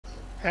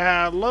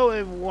Hello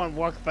everyone,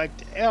 welcome back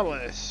to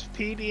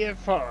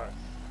LSPDER.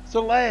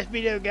 So last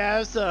video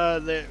guys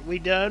that we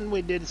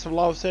did some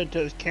Los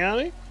Santos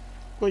County.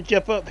 We'll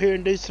jump up here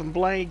and do some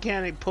Blaine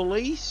County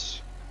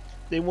Police.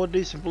 Then we'll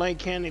do some Blaine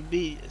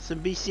County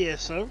some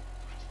BCSO.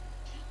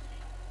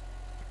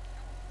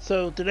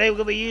 So today we're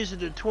going to be using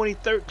the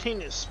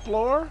 2013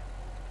 Explorer.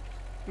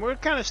 We're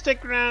kind of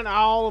sticking around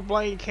all of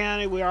Blaine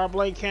County. We are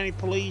Blaine County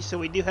Police, so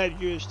we do have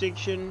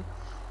jurisdiction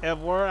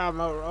everywhere.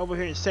 I'm over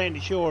here in Sandy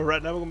Shore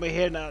right now. We're going to be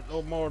heading out a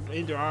little more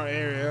into our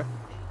area.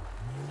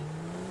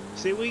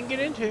 See what we can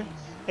get into.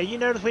 And you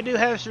notice we do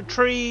have some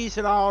trees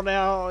and all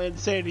now in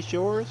Sandy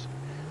Shores.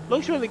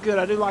 Looks really good.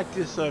 I do like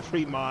this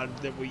tree mod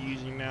that we're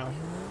using now.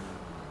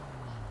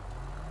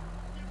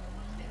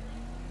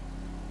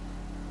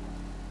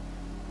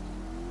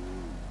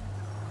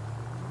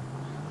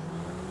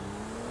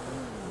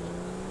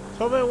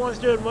 Hope everyone's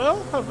doing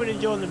well. Hope you're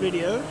enjoying the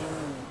video.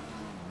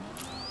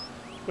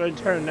 Go ahead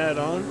and turn that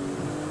on.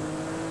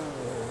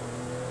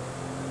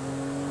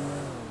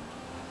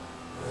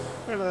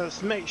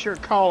 Let's make sure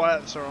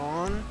call-outs are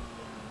on.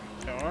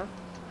 They are.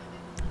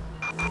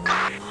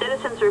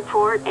 Citizens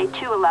report a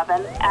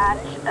 211 at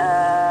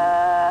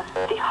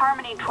the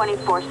Harmony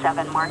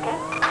 24/7 market.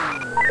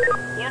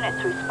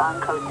 Units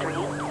respond code 3.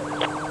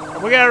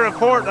 We got a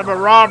report of a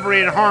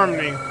robbery in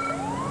Harmony.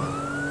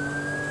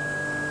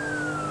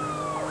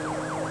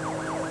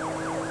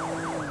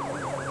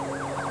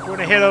 We're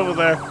gonna head over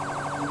there.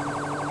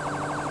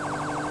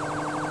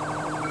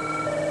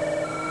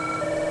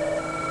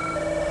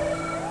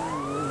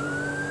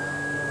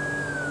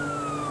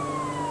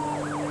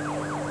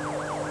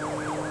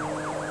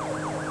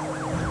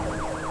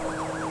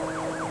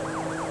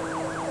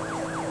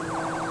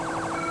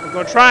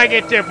 We're gonna try and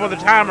get there before the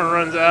timer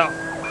runs out.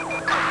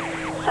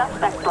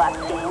 Suspect last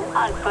seen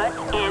on foot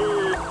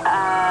in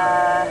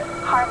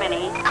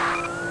Harmony.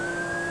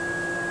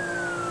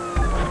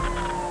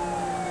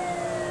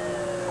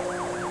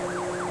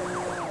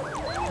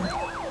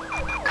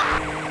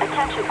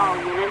 Attention all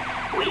units.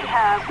 We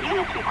have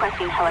units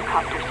requesting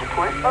helicopter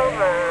support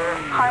over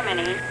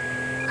Harmony.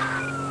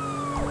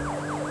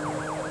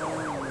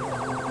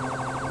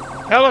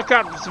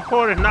 Helicopter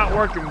support is not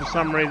working for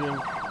some reason.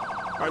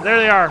 Alright, there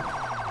they are.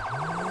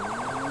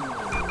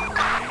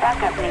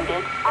 Backup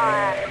needed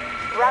on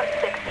Route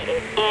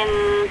 68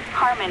 in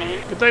Harmony.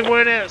 Good thing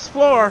we're in the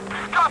Explorer.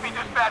 Copy,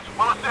 dispatch.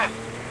 We'll assist.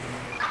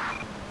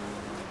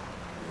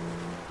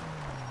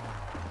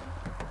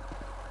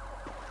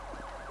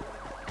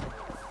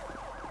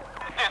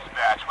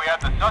 Dispatch, we have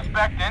the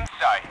suspect in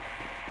sight.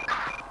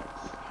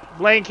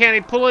 Blaine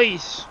County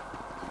Police.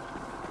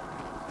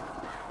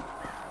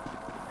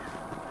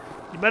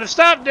 You better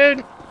stop,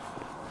 dude.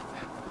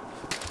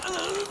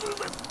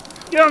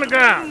 Get on the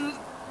ground.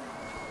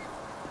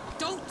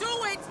 Don't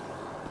do it!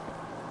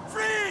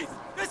 Freeze!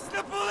 This is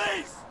the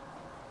police!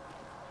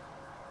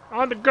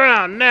 On the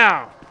ground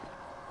now.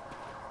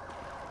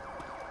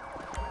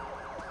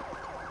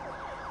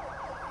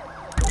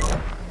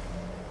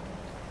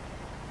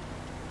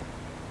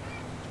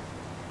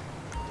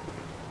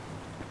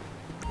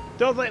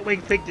 Don't think we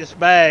can pick this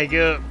bag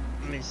up.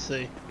 Let me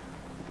see.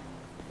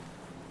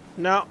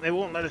 No, they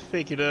won't let us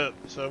pick it up,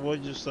 so we'll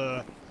just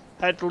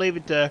have to leave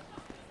it there.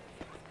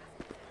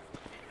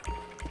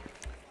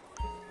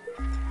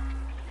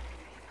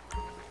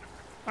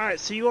 Alright,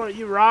 so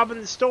you robbing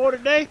the store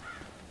today?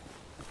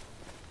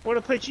 We're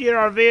gonna put you in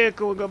our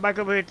vehicle and go back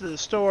over here to the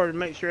store and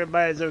make sure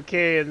everybody's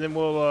okay, and then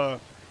we'll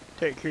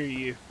take care of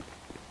you.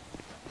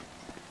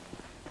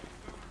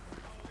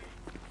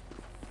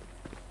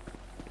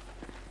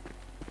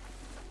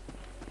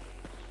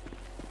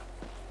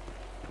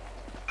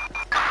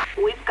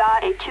 We've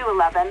got a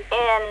 211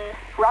 in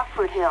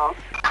Rockford Hills.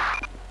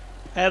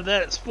 Have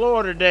that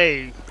Explorer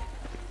today.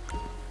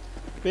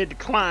 Bid to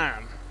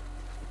climb.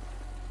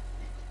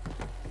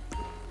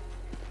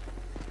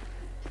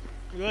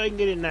 Go ahead and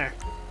get in there.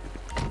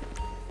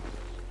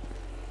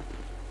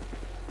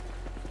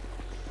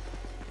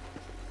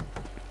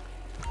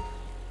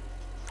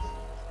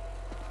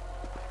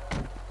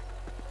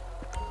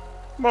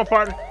 Come on,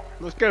 partner.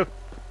 Let's go.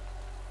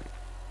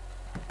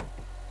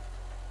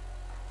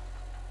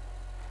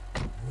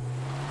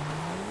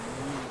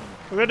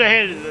 We're gonna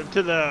head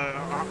to the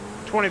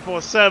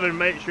 24/7 and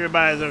make sure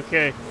everybody's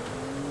okay.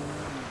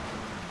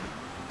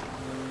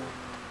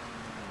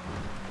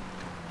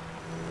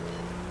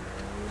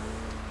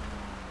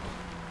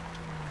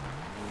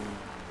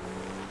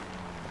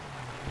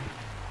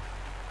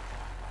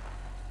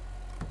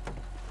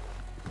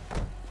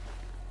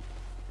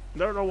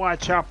 Don't know why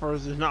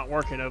Choppers is not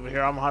working over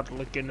here. I'm gonna have to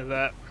look into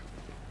that.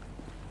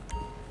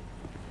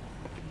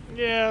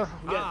 Yeah,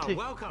 we got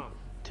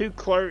two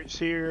clerks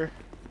here.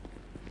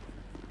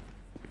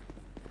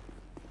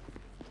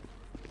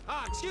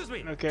 Excuse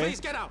me. Okay. Please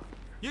get out.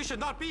 You should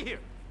not be here.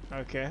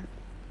 Okay.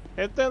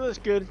 Everything looks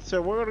good,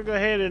 so we're gonna go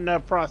ahead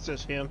and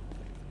process him.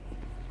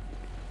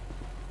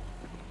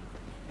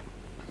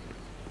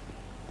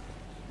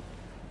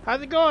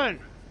 How's it going?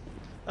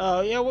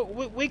 Yeah,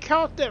 we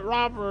caught that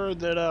robber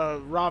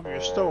that robbed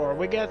your store.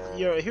 We got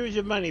your here's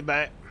your money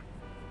back.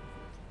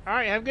 All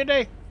right, have a good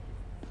day.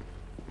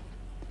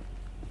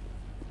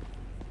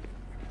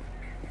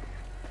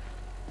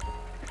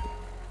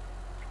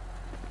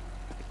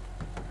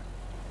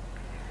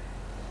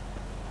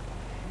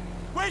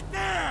 Wait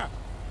there!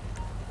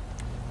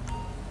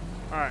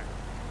 All right.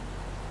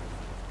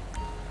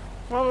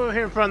 Well, we're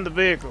here in front of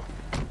the vehicle.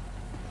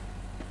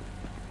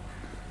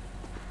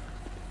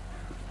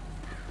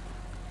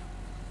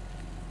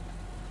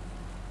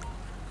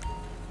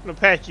 I'm gonna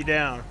pat you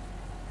down.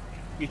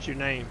 Get your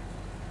name.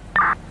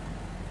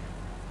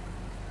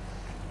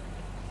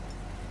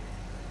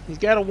 He's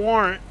got a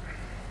warrant.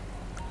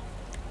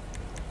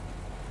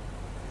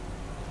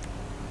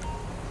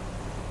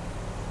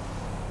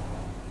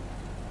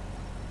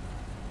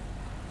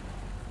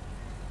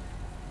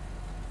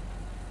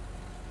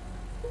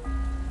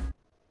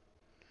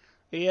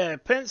 He had a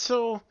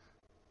pencil,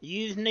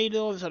 used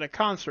needles, and a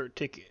concert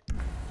ticket.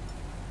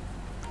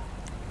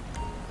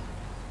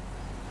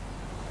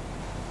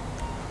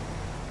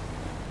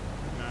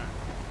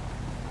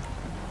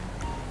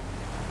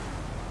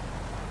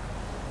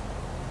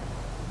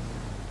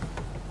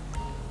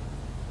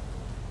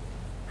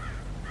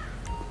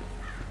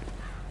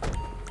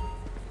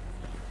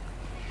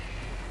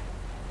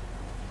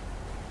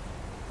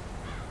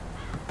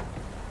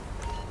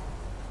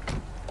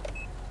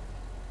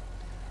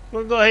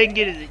 We'll go ahead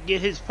and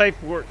get his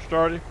paperwork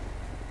started.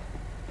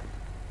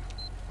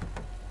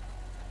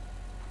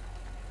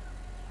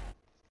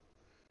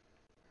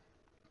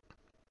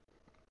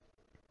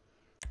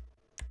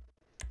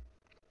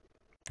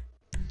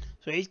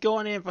 So he's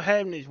going in for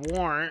having his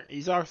warrant.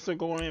 He's also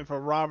going in for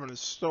robbing a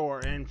store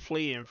and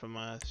fleeing from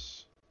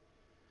us.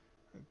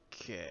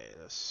 Okay,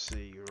 let's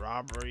see.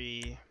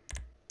 Robbery.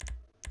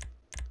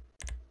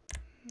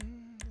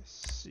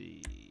 Let's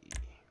see.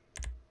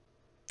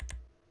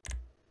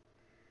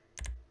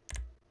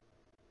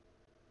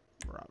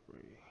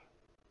 Robbery.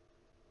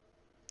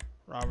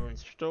 Robbing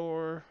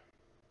store.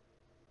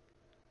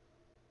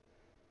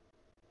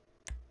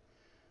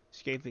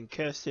 Escaping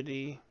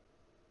custody.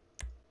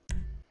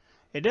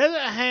 It doesn't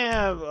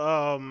have,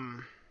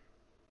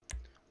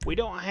 we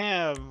don't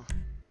have,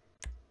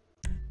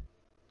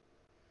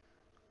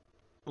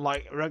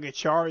 like, regular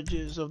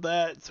charges of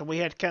that, so we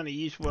had to kind of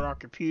use what our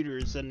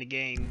computers in the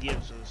game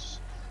gives us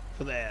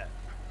for that.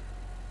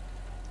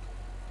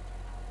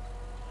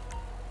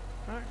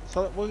 Alright,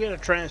 so we'll get a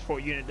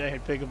transport unit there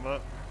and pick them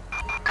up.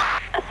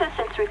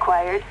 Assistance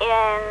required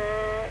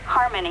in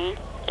Harmony.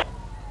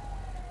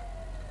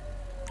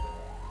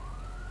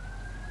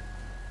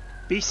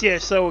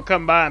 BCSO will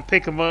come by and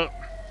pick them up.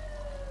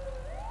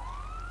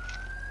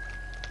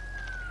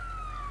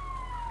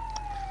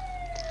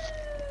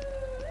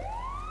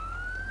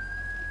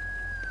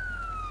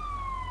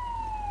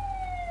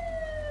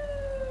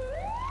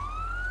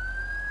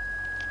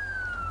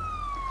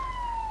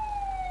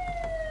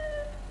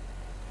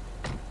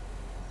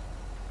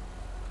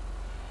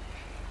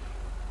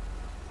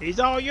 He's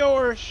all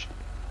yours.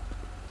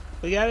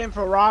 We got him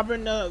for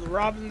robbing the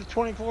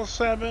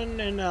 24/7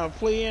 and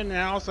fleeing, and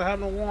also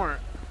having a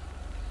warrant.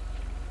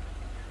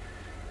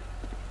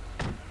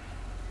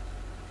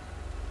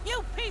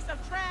 You piece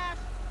of trash!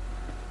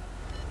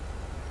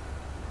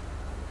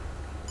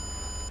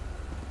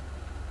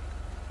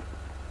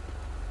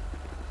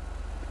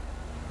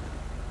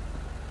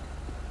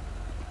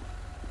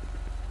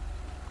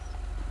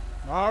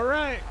 All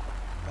right.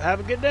 Have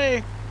a good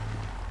day.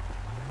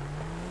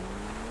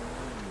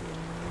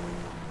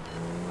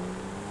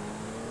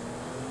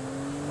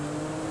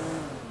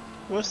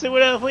 We'll see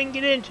what else we can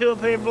get into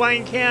up here in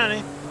Blaine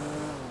County.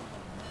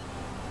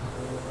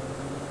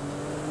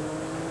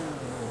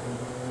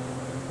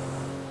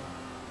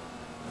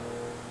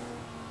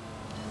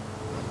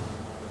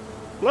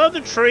 Love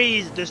the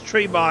trees this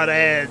tree bot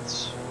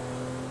adds.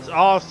 It's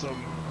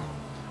awesome.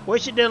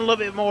 Wish it did a little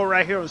bit more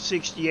right here on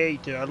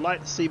 68 too. I'd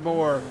like to see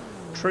more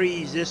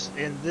trees this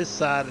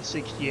side of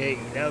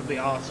 68. That would be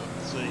awesome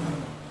to see.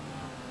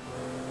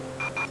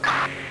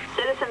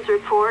 Citizens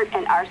report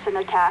an arson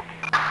attack.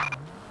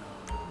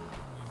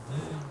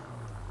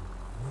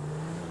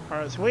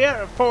 Alright, so we have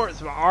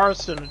reports of an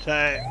arson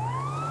attack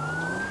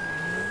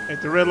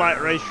at the red light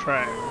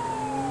racetrack.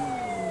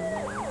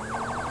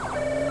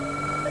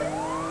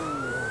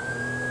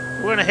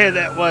 We're gonna head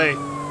that way.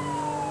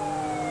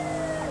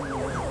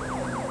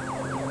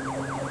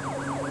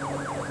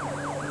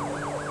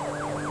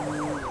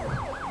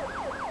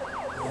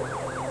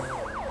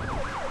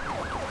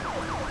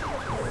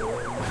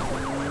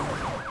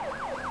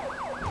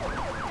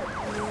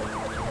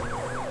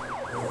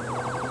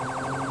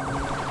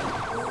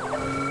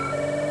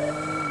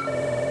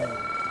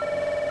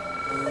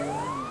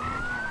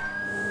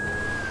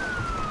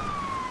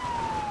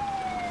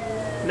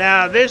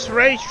 Now, this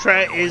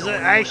racetrack is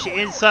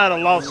actually inside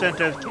of Los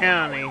Santos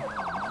County.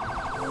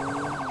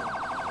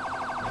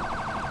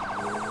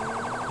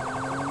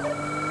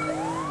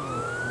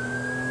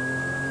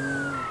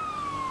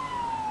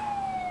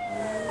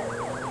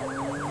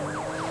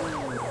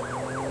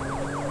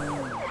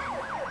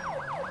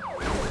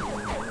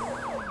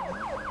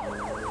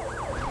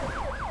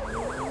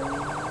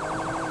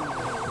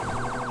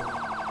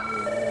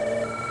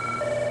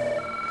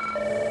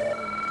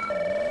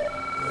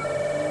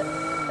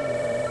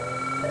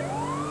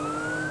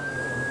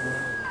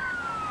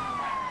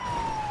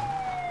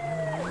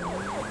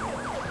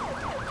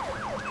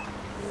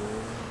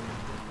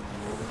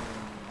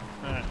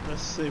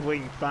 Let's see if we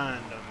can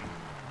find them.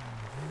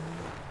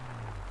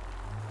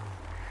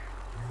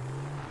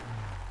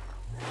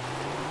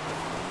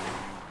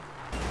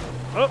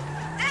 Oh!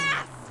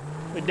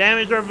 We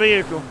damaged our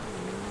vehicle.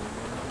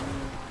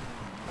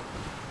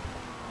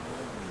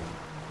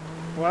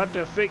 We'll have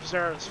to fix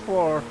our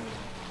Explorer.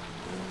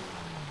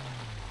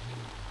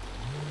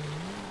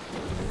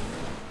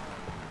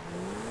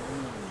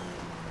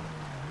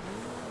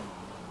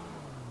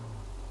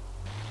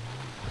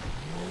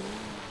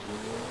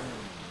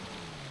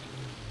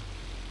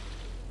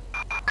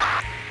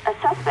 A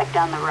suspect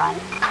on the run.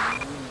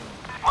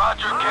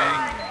 Roger, K.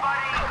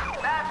 Buddy,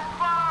 that's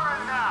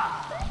far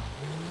enough.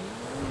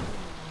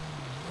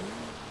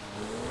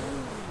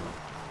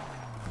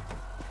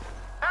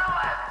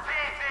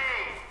 LSPD,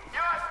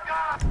 you're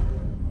done,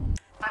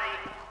 buddy.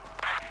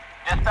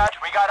 Dispatch,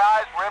 we got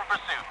eyes. We're in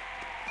pursuit.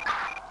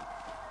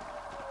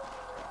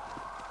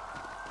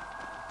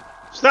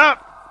 Stop!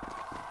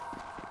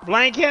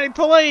 Blaine County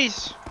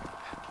Police!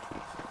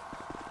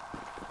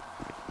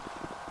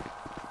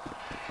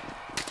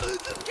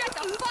 Get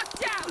the fuck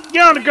down!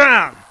 Get on the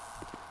ground!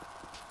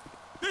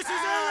 This is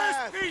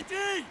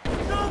LSPD.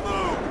 No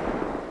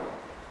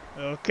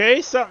move.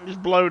 Okay, something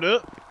just blowed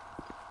up.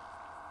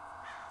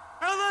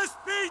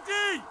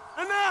 LSPD,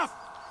 enough.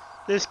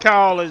 This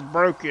call is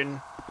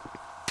broken.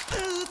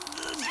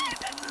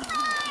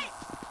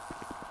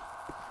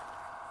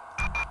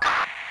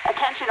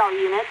 Attention all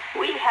units,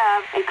 we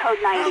have a code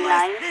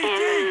 99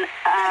 in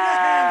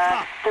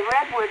the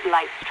Redwood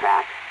Lights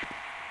track.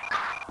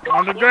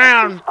 On the Units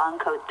ground. respond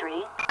code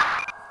 3.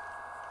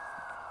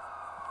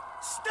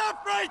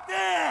 Stop right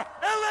there,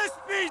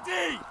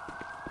 LSPD.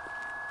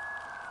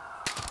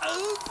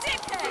 Oh,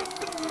 dickhead!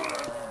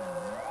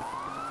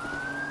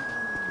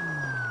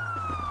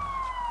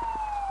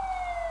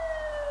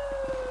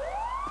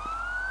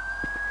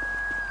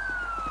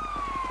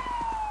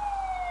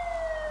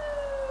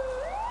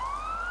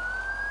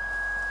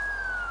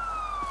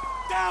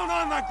 Down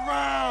on the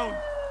ground.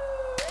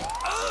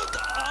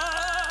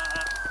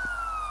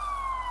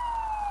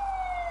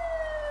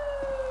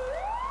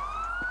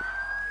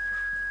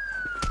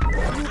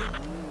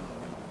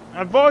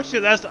 Unfortunately,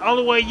 that's the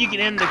only way you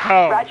can end the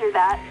call. Roger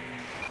that.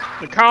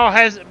 The call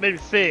hasn't been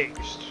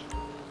fixed.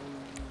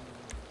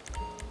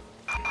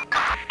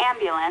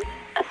 Ambulance.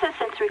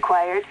 Assistance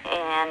required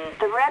in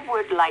the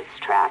Redwood Lights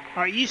track.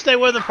 Alright, you stay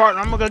with the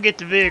partner. I'm gonna go get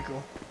the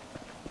vehicle.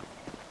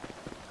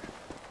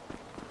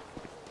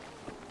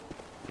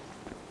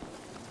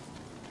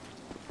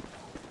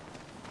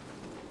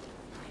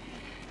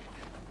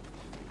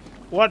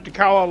 We'll have to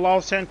call a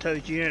Los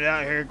Santos unit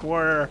out here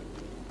where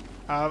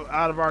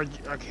out of our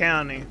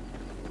county.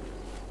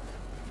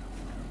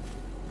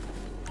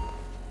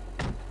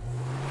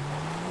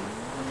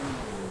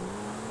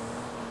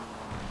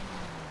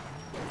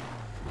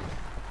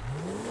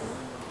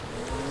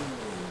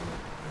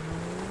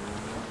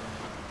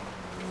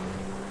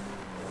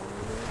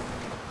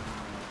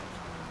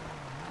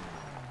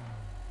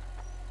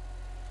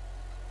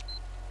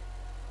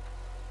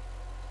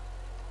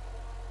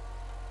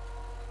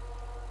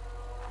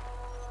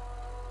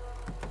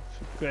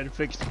 Go ahead and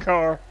fix the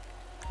car.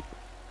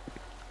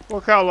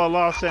 We'll call a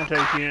Los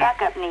Santos unit.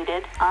 Backup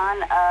needed on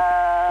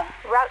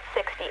Route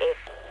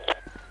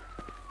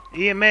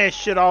 68. EMS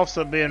should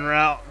also be en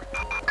route.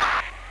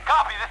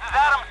 Copy, this is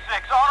Adam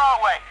 6, on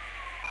our way.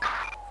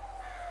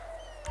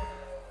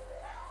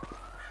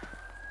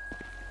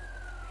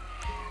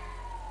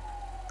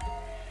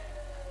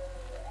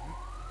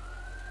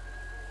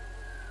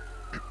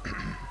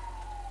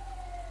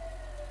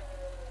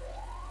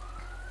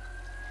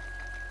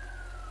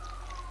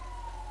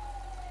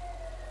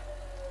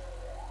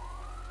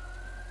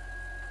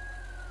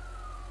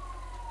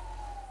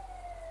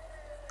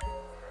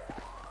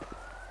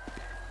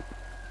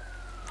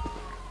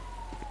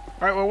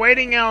 Alright, we're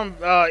waiting on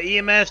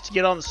EMS to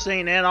get on the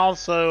scene and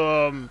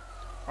also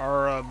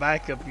our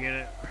backup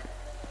unit.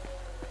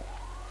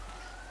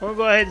 We'll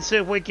go ahead and see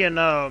if we can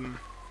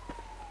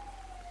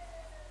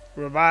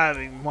revive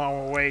him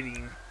while we're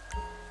waiting.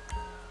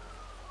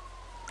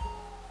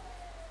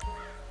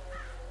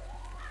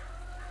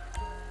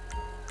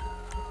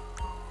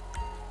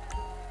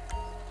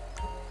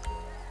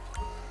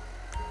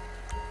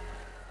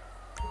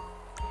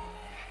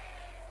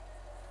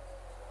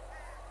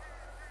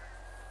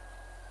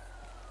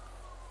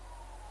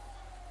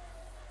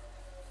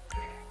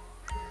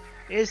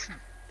 It's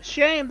a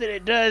shame that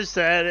it does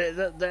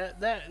that.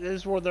 That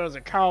is where there's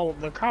a call.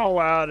 The call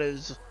out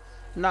is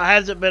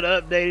hasn't been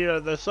updated, or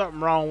there's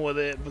something wrong with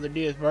it for the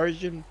newest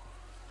version,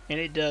 and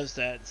it does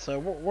that. So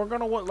we're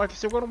gonna like I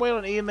said, we're gonna wait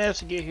on EMS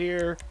to get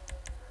here.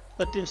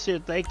 Let them see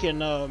if they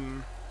can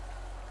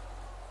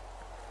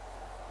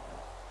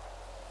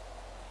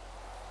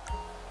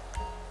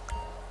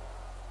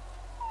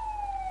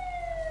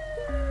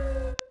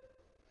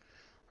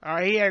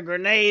Alright, he had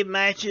grenade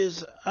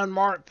matches,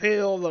 unmarked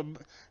pill, the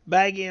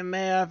baggie of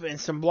meth,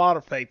 and some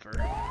blotter paper.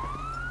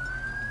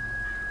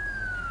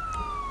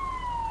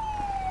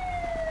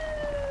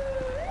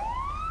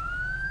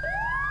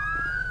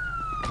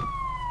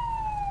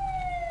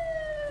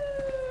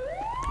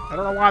 I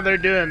don't know why they're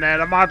doing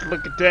that. I'm gonna have to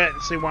look at that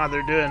and see why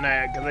they're doing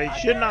that, because they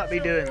should not be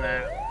doing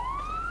that.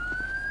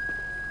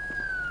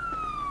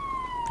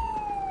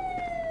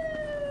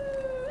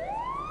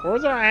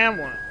 Where's our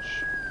ambulance?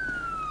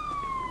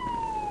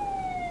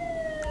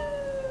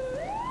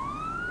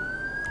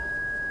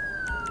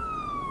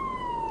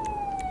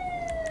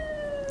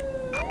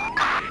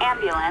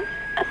 Ambulance.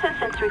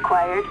 Assistance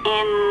required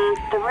in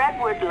the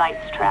Redwood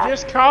Lights track.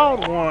 Just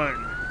called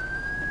one.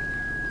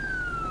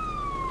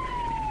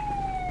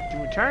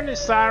 Can we turn this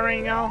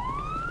siren on?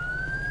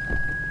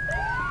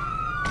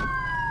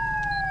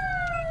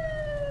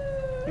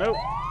 Nope.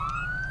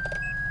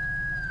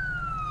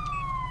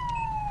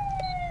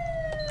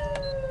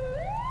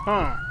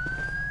 Huh.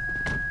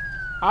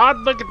 I'll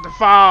look at the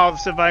file to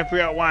see if I can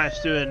figure out why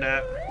it's doing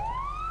that.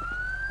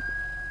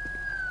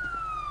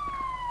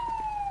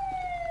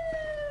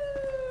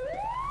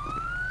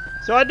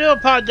 So I do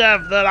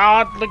apologize for that.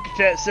 I'll have to look at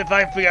that and see if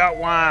I can figure out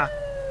why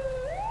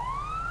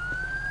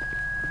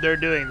they're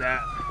doing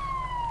that.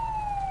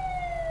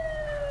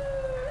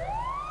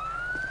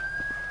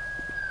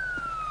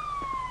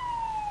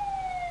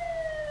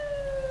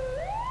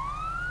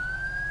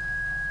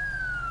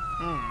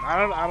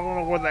 I don't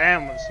know where the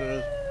ambulance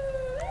is.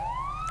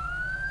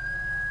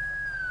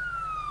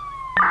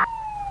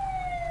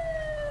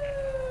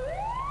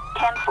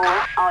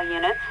 All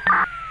units.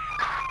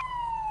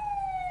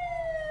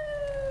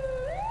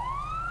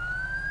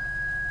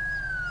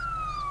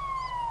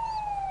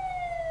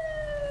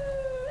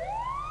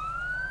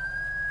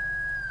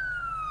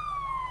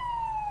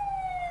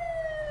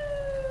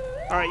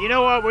 Alright, you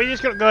know what? We're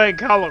just gonna go ahead and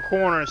call a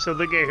corner so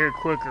they get here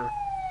quicker.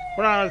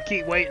 We're not gonna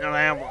keep waiting on the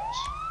ambulance.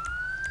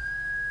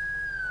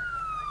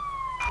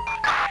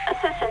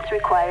 Assistance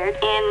required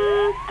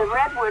in the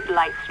Redwood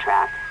Lights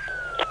track.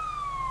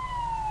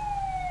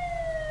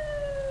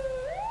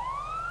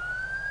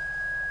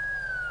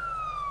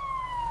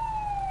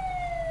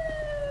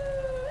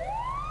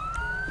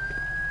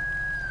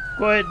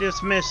 Go ahead and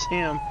dismiss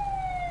him.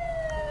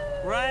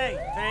 Great,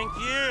 thank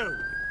you.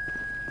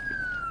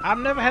 I've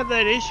never had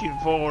that issue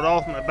before with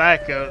ultimate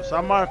backup, so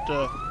I might have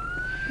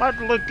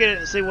to look at it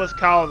and see what's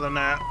causing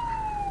that.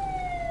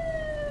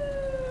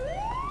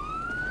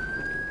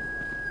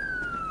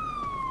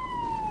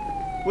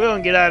 We'll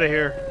get out of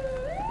here.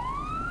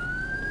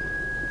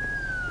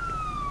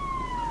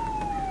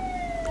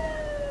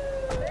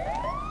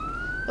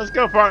 Let's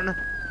go, partner.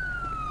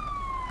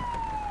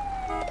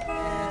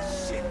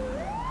 Shit.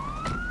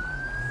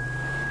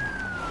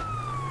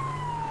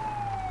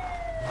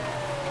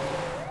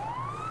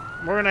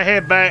 We're gonna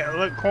head back,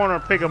 look corner,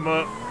 pick them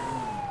up.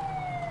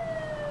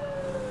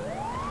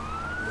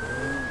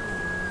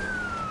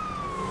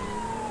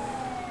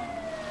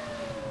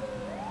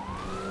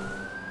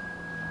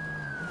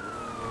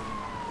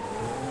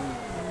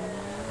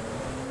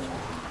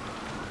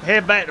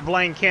 Head back to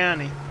Blaine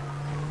County.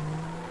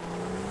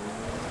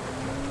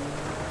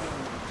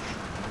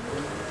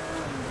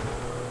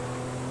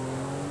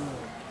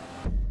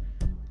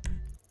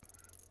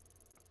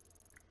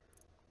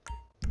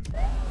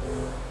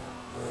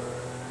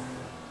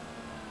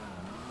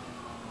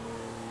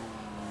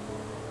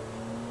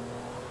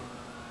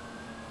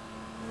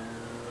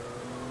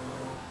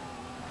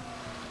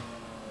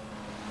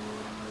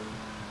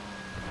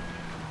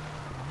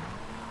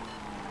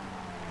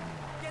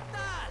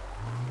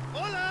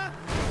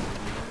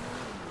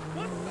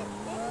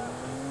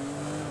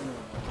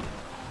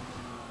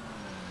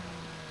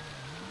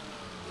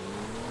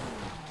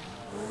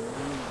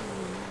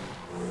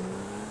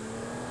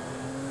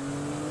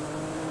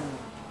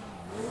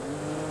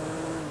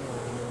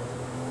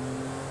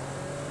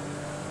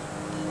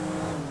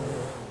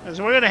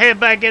 So we're gonna head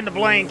back into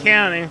Blaine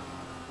County.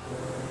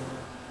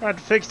 We'll have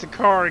to fix the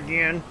car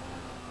again.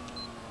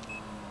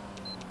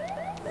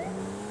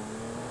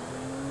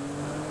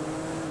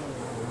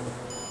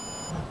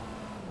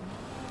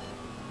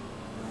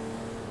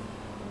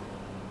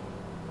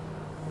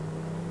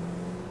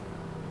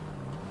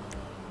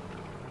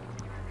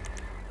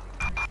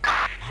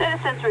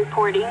 Citizens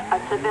reporting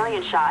a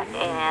civilian shot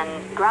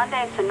in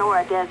Grande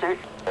Sonora Desert.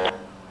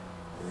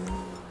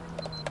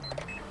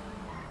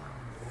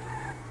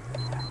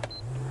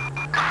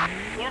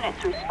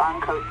 Units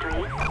respond code 3.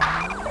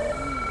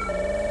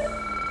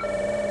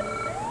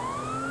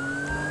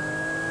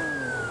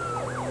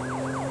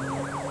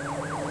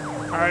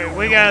 Alright,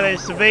 we got a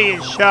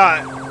civilian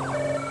shot.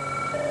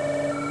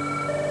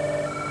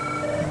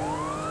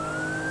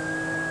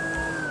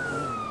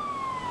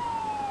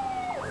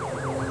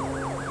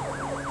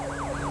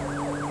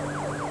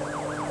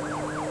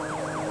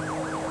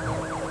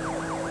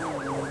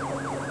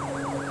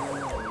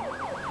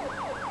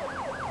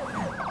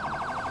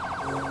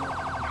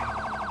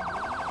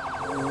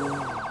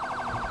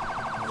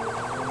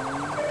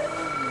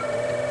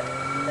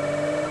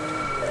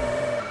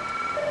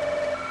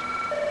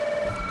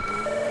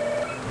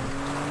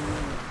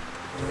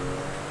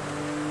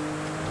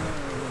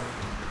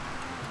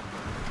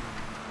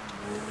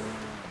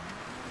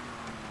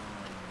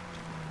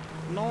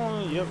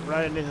 No, yep,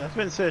 right in this. That's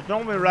been said.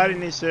 Normally right in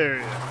this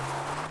area.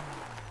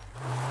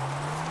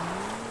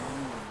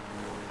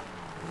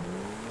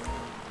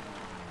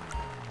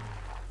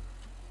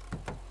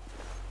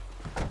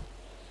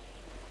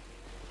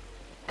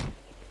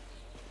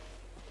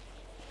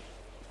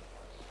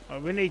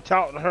 We need to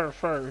talk to her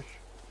first.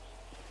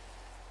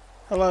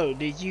 Hello,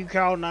 did you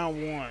call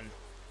 911?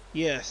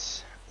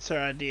 Yes, sir,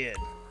 I did.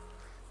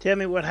 Tell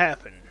me what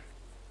happened.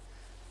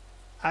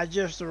 I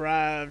just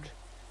arrived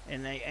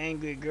and an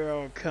angry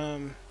girl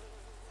come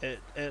at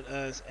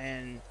us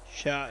and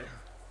shot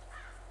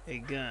a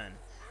gun.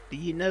 Do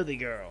you know the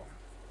girl?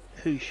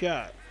 Who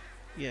shot?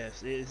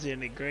 Yes, it's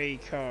in a gray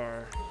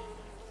car.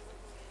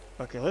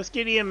 Okay, let's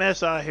get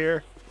EMS out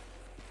here.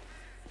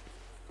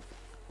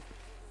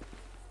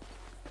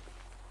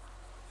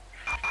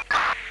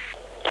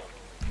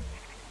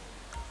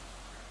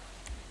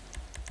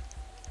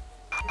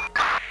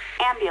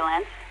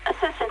 Ambulance.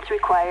 Assistance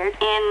required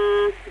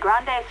in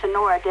Grande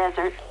Sonora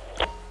Desert.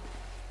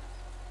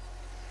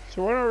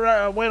 So we're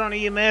gonna wait on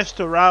EMS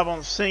to arrive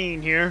on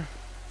scene here.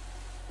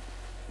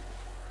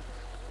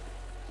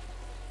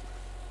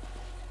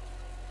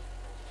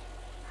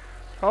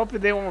 Hopefully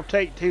they won't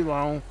take too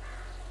long.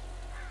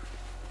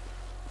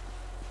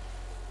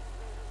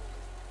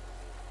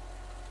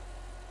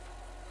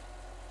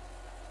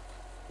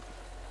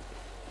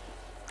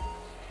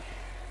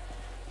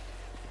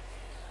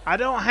 I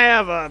don't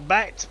have a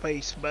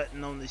backspace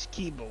button on this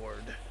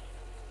keyboard.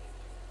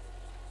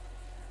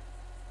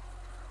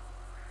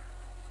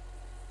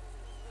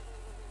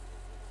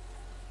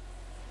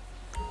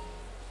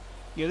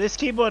 Yeah, this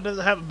keyboard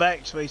doesn't have a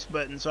backspace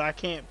button, so I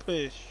can't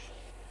push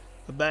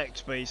the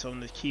backspace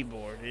on this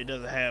keyboard. It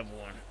doesn't have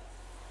one.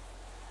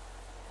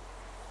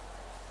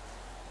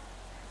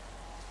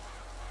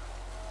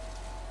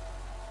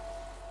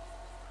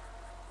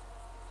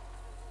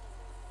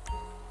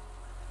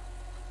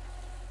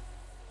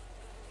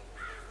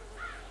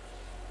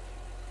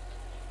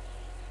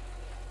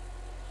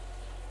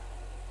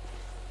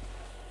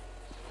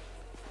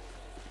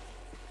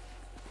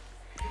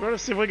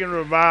 Let's see if we can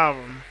revive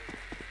them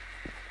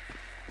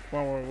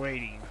while we're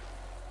waiting.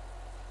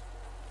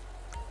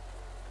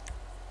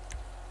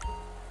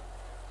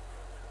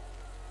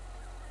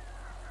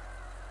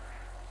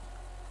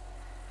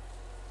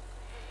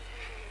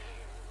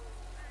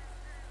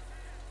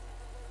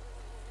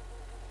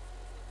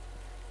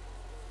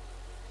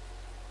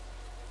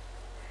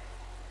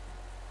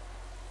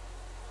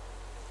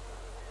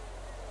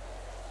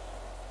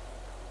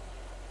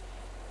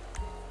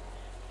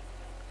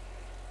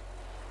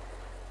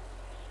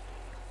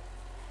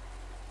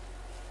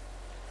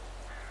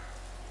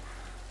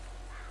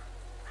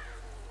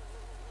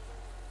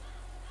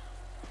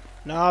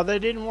 No, they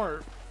didn't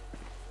work.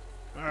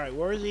 Alright,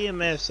 where's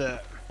EMS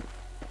at?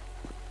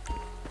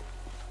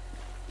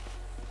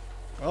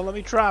 Well, let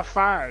me try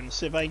fire and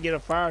see if I can get a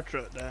fire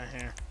truck down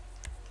here.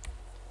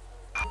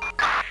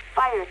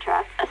 Fire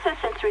truck.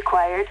 Assistance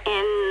required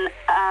in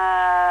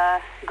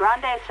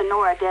Grande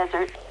Sonora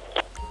Desert.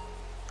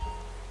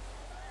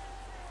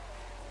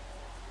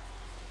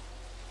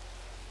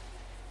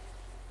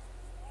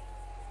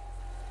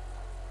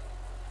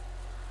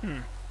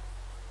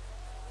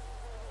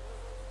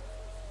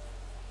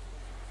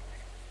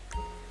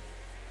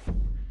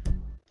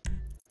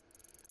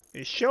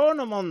 It's showing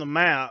them on the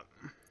map.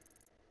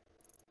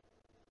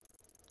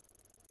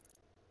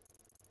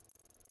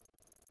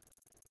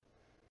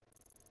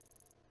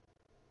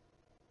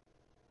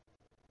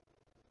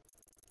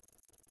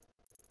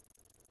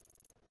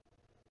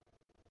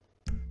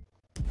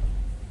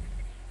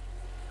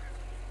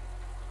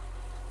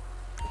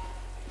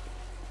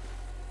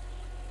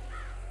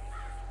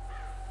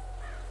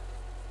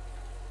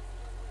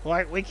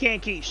 Like, we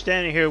can't keep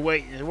standing here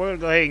waiting. We're gonna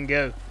go ahead and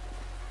go.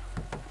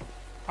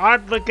 I'll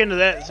have to look into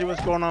that and see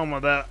what's going on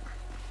with that.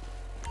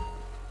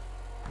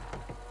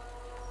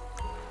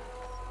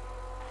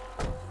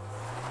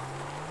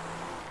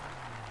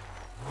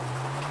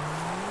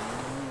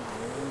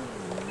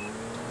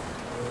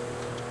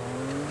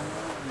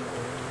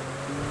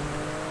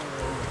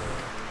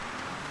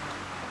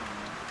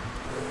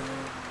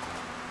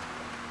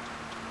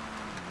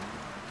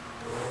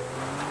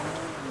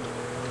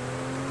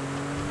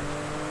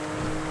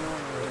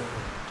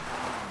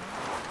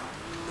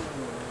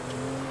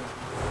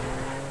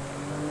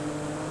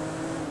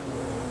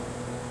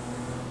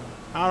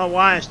 I don't know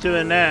why it's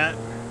doing that.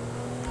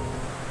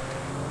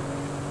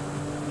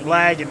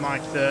 Lagging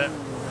like that.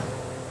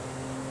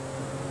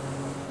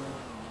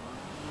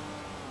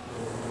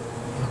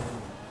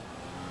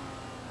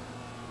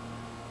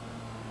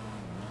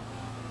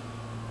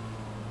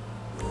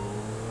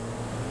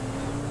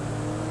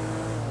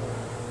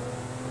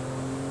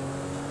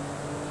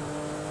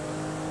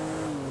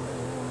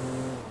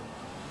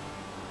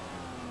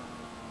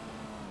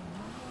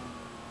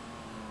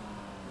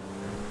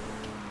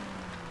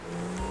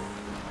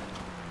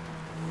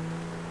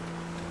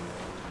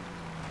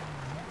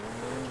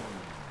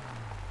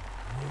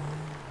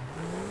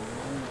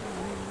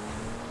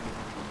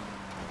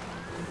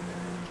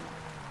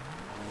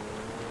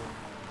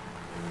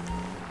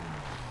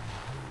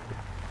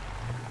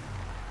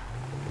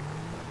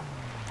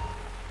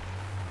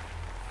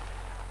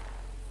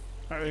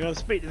 Alright, we're gonna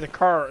speak to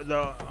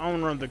the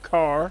owner of the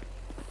car.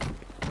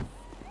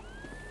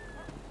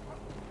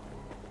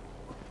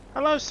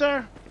 Hello,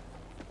 sir.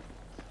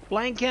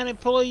 Blaine County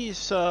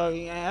Police,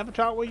 have a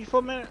talk with you for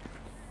a minute?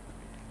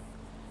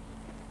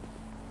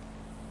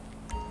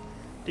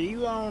 Do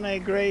you own a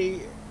gray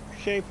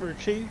Shaper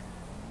too?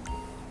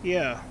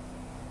 Yeah.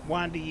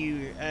 Why do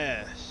you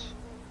ask?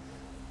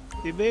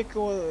 The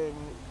vehicle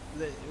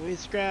that we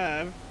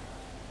described,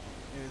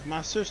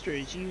 my sister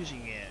is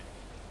using it.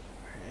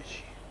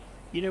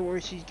 You know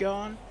where she's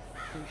gone?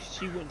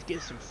 She went to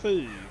get some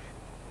food.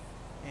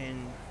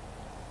 And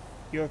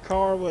your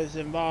car was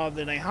involved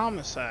in a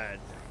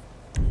homicide.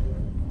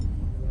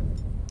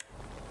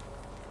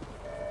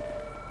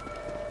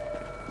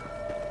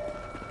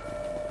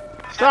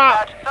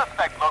 Stop! Dispatch,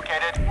 suspect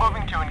located.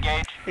 Moving to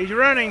engage. He's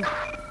running.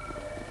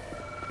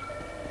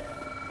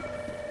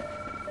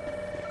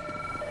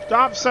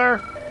 Stop,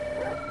 sir.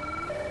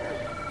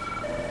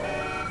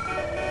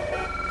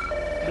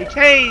 Be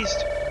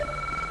tased.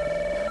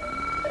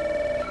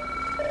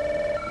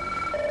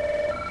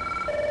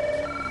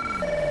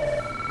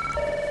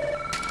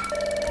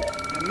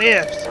 I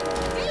missed.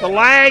 The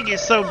lag is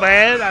so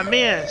bad, I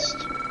missed.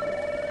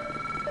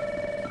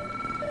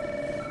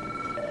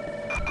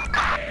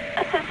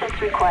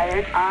 Assistance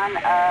required on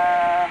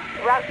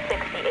Route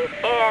 68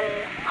 in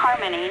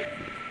Harmony.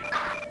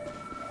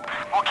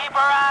 We'll keep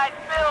our eyes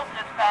peeled,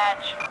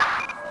 dispatch.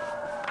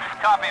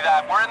 Copy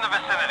that. We're in the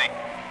vicinity.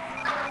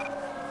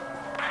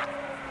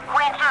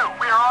 Queen 2,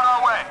 we are on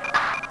our way.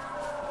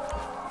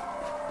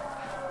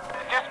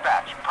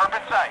 Dispatch, perp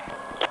in sight.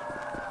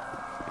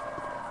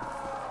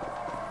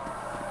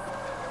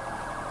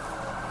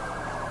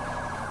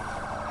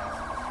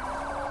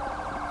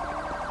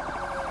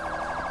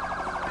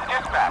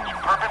 Dispatch,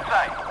 perp in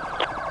sight.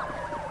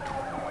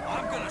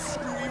 I'm gonna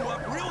screw you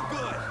up real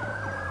good.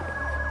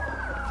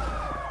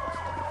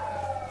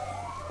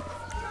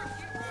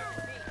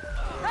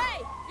 Hey,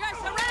 you're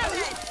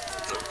surrounded!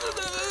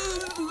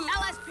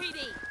 LSPD,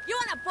 you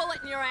want a bullet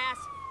in your ass?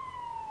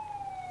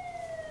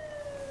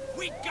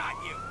 We got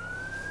you.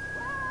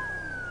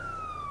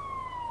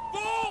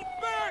 Fall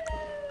back!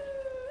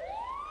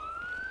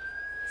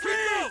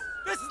 Freeze!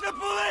 This is the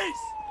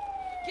police!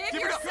 Give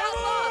Come yourself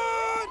up!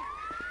 on!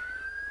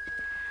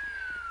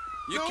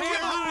 You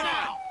can't hide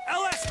now!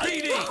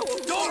 LSPD!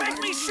 Don't make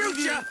me shoot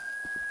you!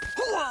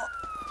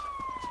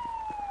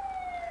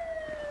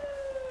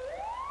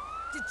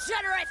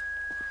 Degenerate!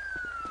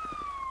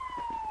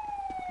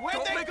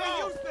 Where'd they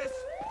go? Use this.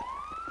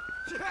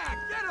 Jack,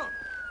 get him!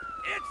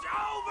 It's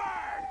over!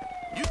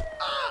 You...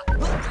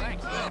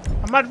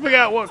 I'm about to figure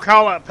out what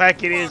call-out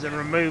pack it is and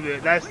remove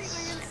it.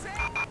 That's...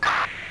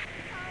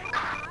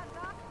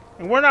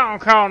 And we're not gonna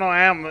call no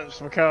ambulance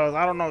because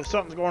I don't know,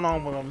 something's going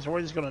on with them, so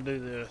we're just gonna do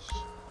this.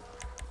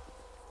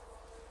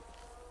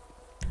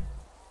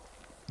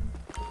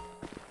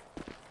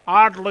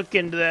 I'll have to look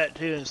into that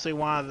too and see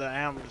why the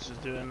ambulance is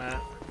doing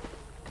that.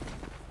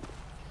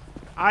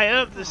 I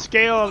upped the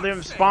scale of them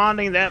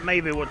responding, that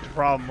may be what the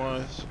problem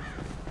was.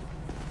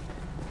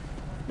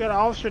 Got an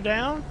officer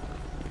down?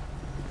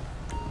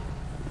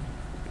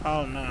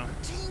 Oh no.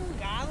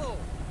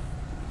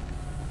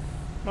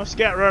 Must have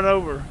got run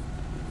over.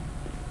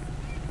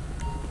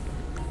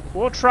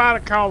 We'll try to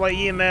call the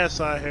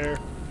EMS out here.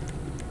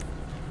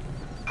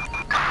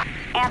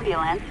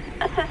 Ambulance.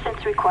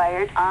 Assistance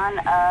required on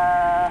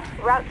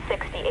Route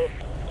 68.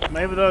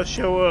 Maybe they'll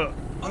show up.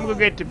 I'm gonna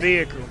get the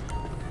vehicle.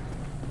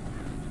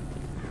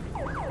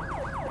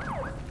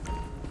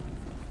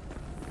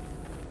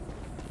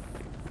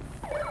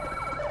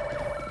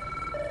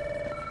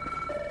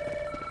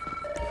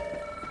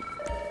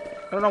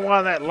 I don't know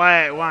why that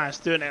lag, why it's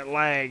doing that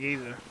lag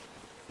either.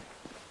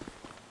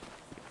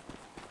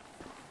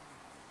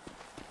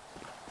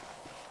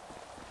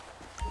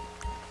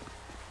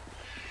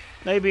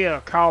 Maybe a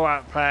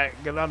call-out pack,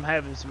 because I'm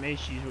having some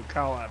issues with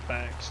call-out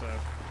packs, so.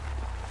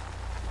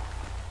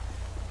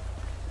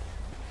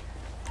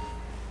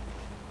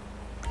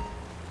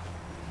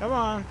 Come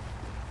on.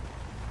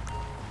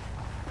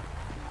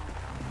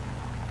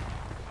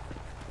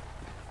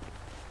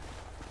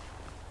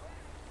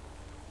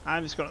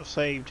 I'm just gonna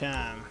save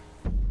time.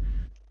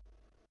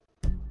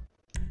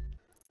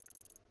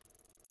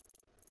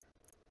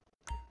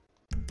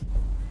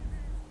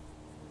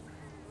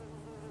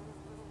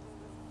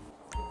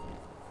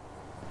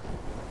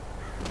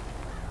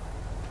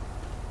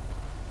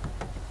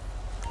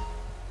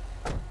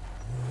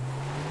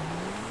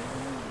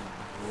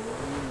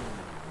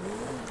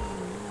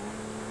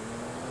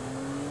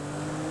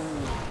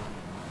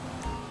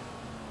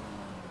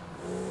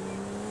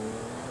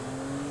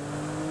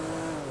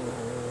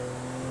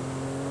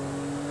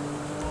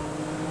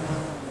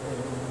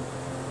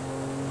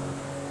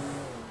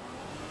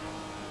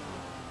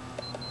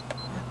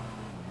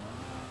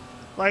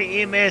 Like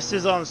EMS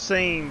is on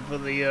scene for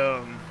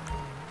the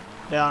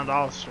downed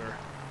officer.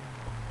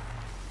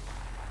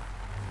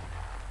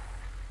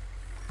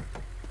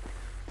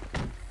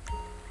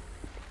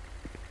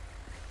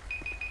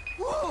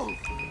 Whoa!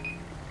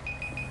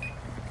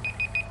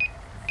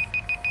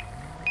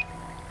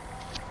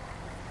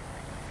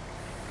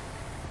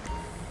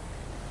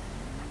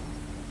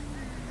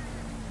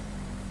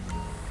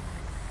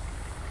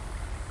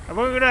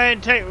 We're gonna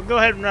go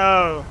ahead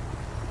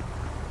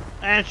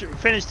and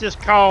finish this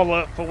call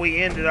up before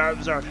we end it. That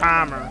was our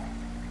timer.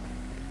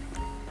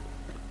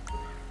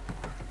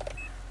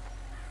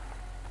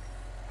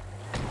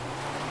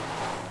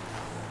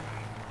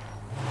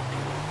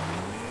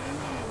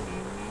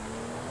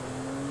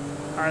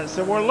 Alright,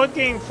 so we're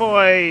looking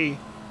for a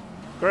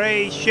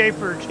gray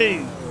Shaper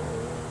 2.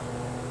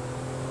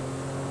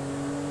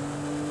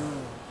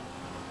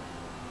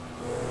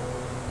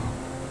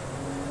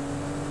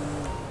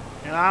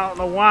 And I don't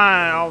know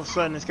why all of a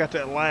sudden it's got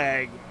that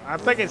lag. I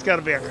think it's got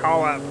to be a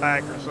call-out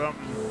pack or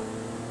something.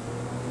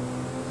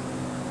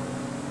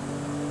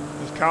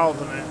 Just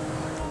causing it.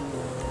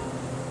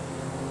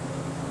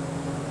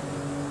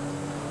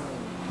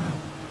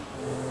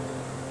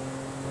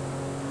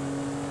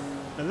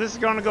 And this is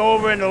going to go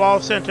over into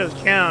Los Santos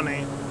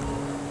County.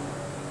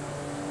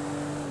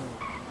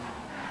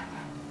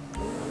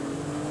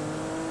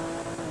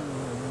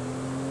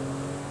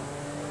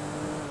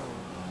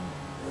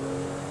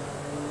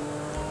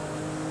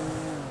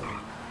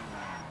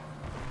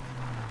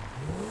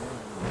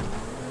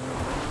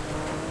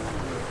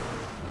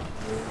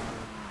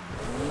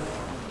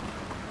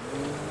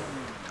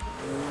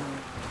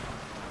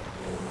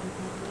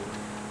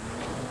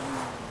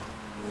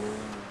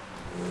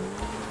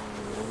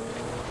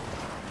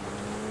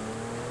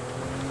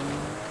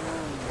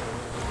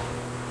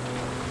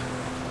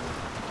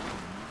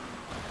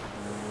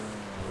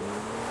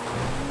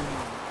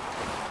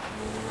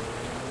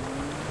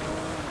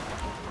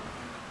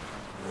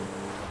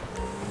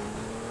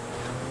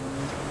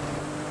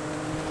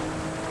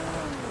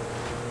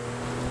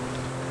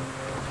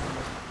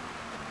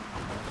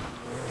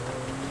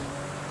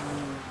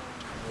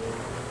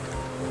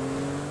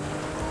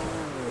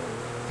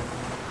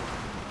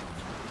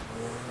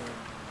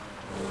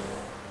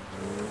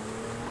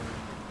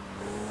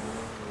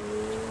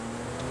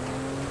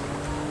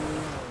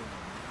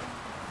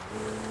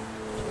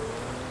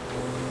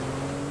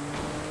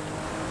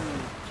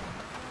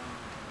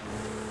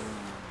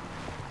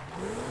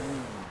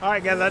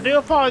 Alright guys, I do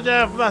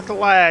apologize about the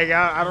lag.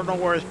 I don't know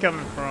where it's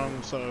coming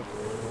from, so.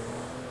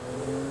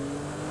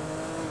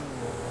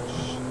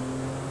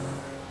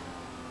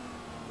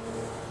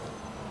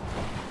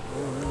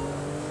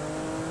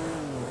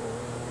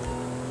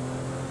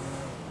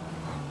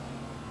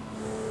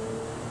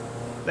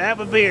 That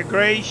would be a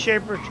gray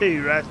Shaper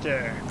 2 right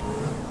there.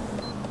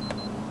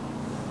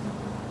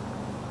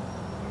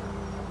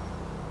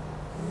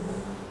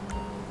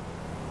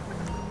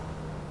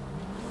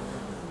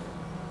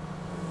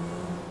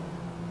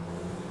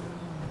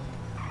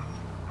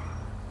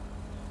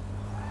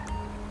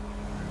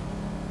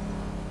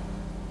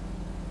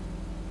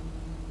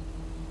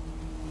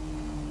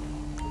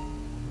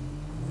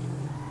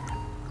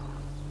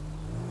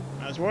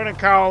 So we're going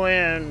to call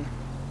in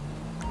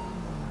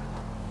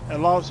a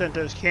Los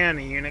Santos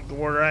County unit to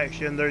order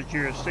action in their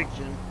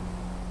jurisdiction.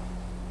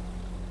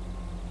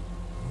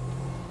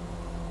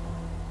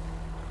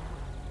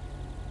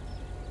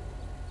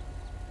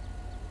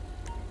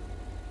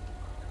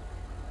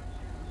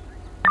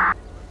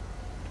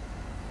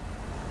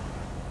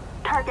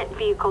 Target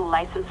vehicle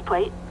license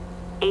plate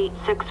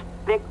 86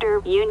 Victor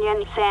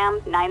Union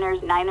Sam Niners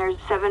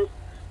 7.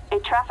 A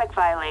traffic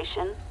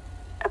violation.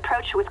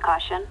 Approach with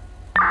caution.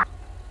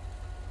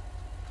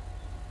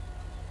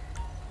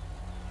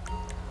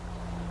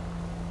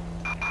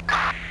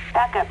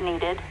 Backup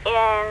needed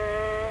in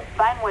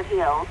Vinewood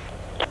Hills.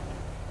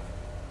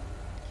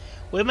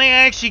 We may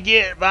actually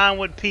get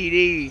Vinewood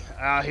PD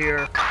out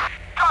here.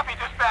 Copy,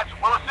 dispatch.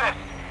 We'll assist.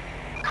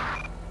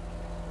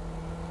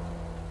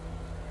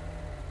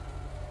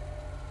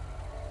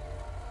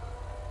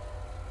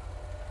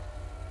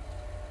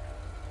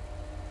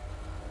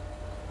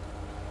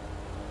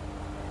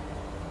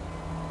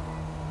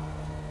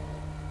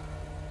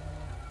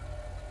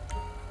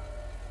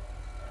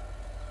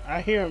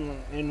 I hear him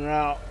en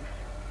route.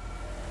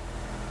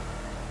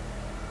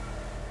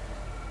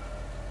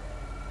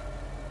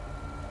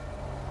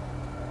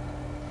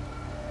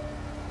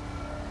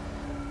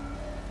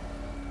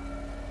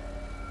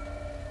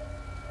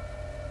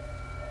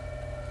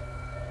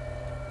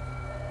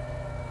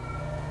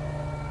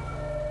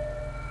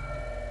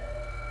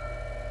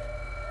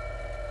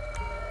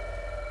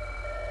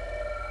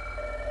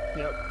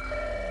 Yep.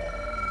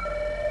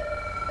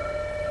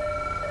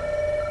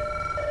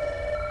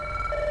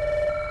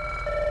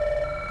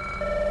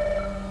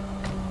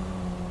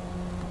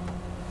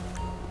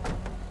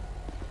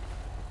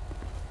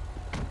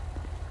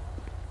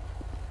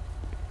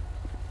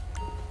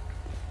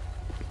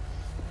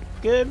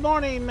 Good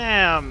morning,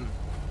 ma'am.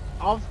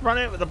 Off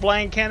running with the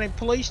Blaine County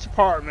Police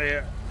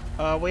Department.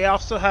 We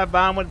also have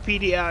Vinewood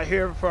PD out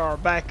here for our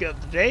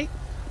backup today.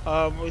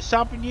 We're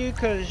stopping you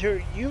because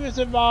you was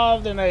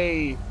involved in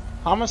a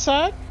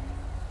homicide.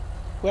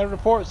 We have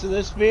reports of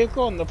this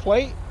vehicle and the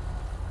plate.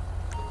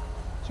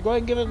 So go ahead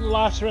and give it the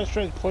license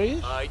registration,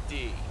 please.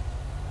 ID.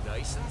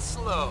 Nice and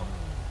slow.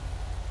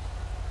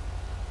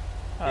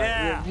 Alright,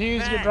 Yeah,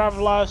 refuse to give thanks. driver's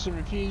license,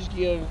 refuse to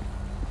give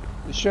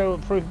the show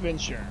proof of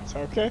insurance,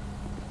 okay?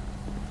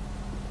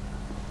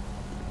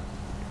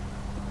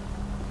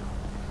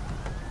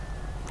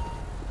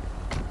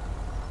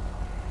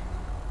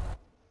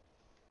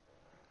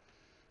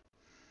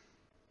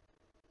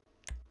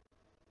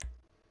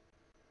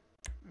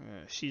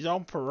 she's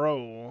on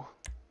parole.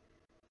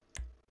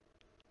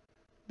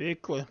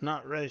 Vehicle is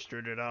not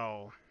registered at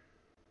all.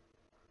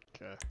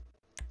 Okay.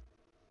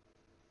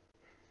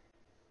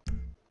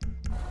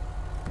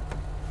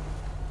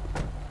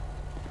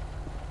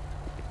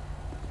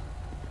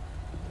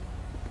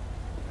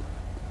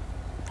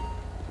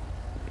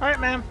 Alright,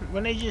 ma'am. We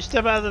need you to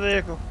step out of the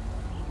vehicle.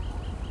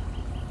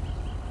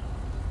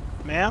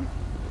 Ma'am?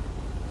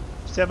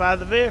 Step out of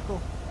the vehicle.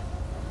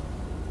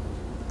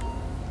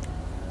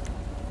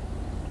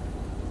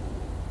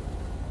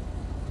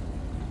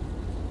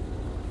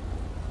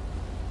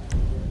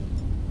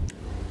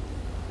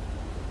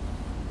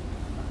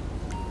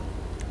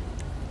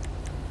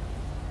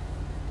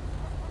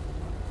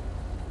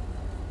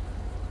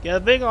 Get a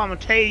big arm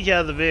and tase you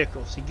out of the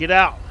vehicle, so get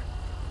out.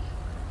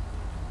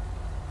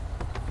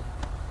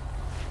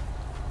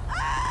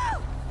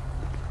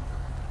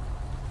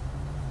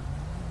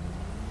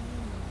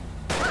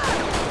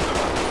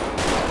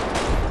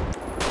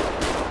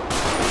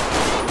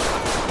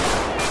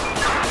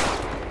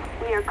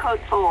 We are code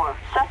 4.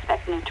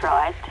 Suspect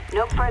neutralized.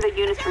 No further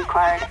units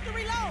required.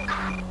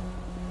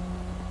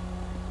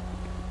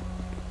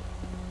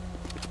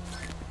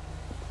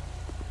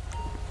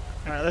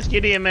 Alright, let's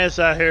get EMS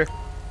out here.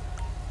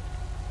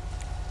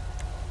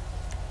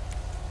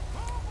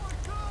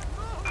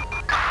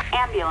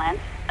 Ambulance.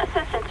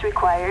 Assistance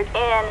required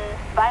in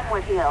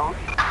Vinewood Hills.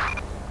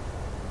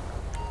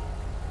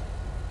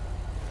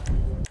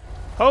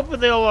 Hoping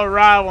they'll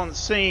arrive on the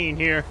scene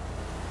here.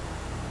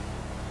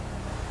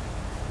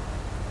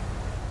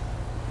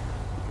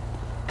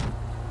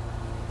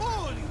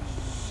 Holy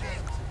shit!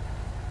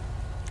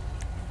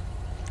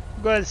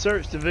 Go ahead and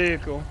search the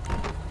vehicle.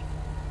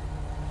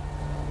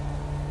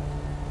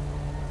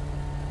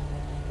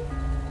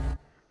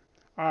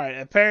 Alright,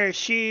 a pair of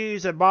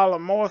shoes, a bottle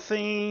of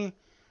morphine,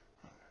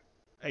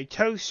 a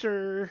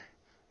toaster,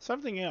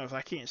 something else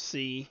I can't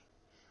see.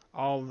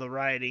 All the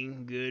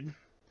writing, good.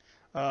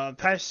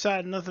 Passenger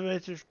side,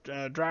 nothing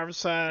but driver's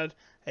side,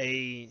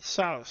 a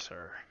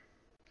saucer.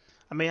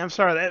 I'm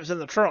sorry, that was in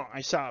the trunk,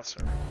 a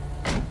saucer.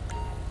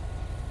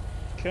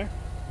 Okay.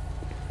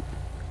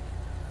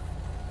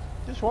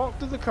 Just walk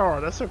to the car,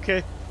 that's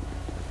okay.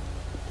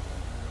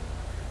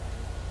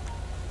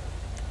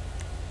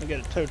 We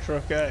got a tow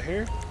truck out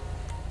here.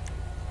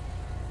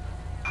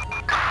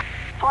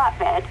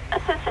 Flatbed.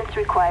 Assistance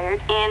required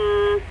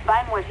in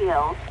Vinewood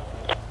Hills.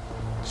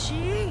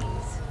 Jeez.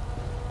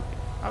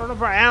 I don't know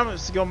if our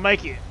ambulance is gonna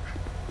make it.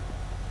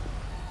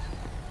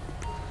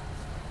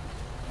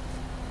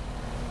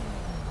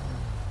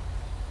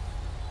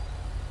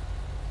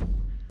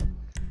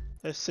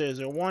 This says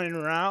a one en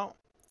route.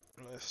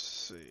 Let's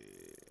see.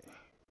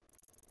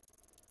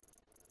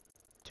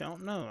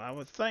 Don't know. I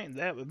would think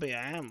that would be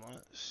an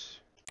ambulance.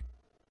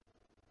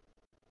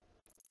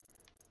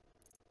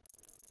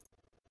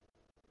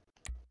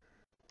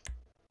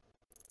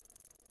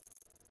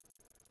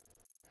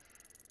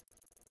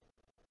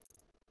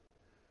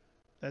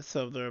 That's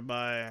up there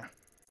by...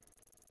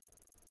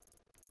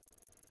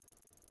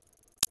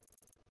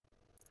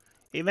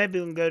 Yeah,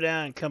 maybe we can go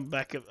down and come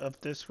back up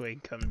this way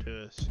and come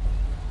to us.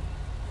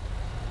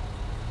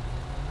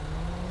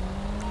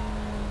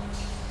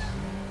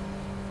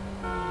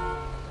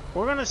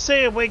 We're gonna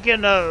see if we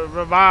can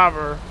revive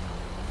her.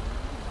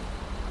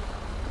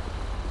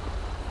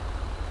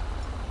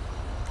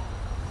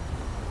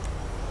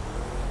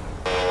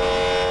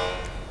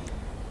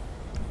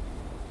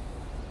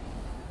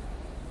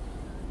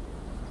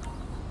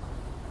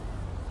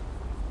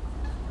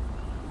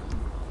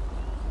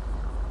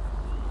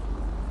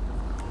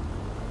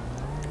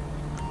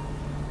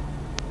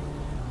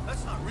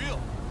 That's not real.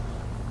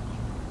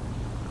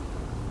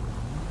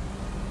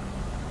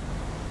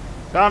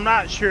 So I'm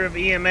not sure if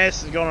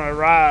EMS is going to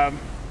arrive.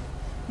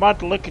 I'm about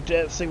to look at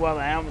that and see why the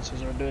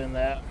ambulances are doing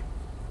that.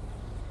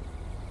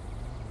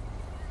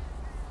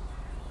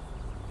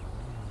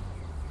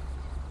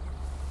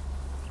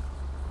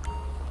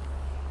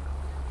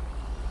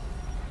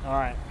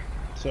 Alright,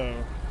 so...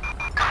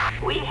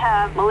 We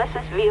have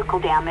Melissa's vehicle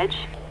damage.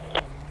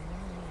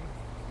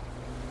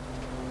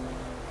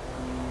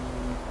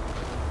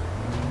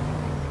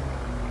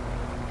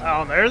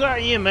 Oh, there's our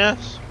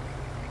EMS.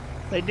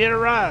 They did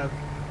arrive.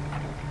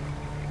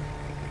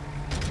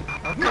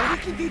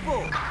 Okay.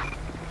 People. You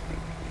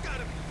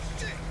gotta be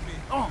shitting me.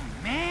 Oh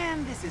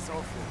man, this is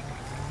awful.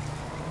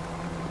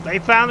 They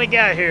finally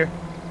got here.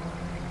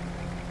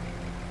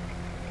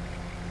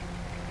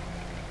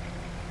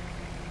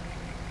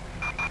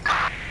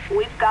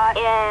 We've got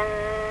in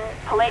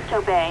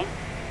Paleto Bay.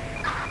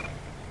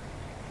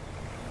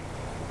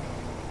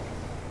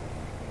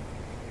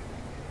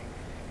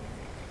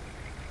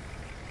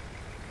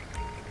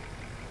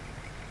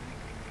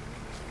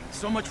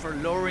 So much for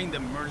lowering the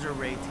murder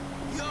rate.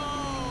 Yo!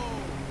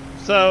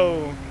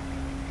 So,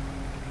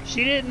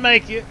 she didn't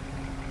make it.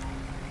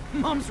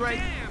 Mom's right.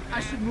 Damn, I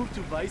should move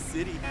to Vice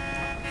City.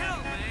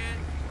 Hell, man.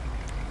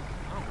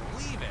 I don't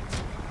believe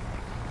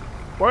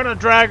it. We're gonna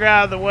drag her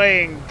out of the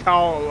way and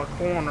call a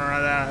corner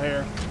right out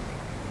here.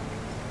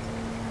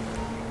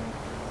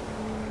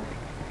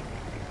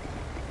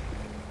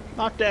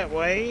 Not that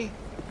way.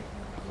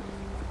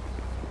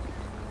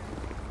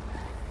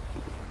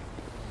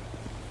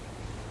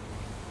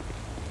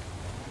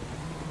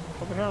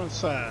 Over here on the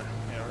side.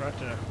 Yeah, right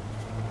there.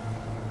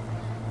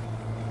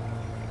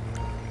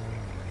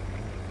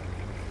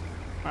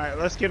 Alright,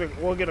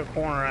 we'll get a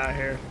corner out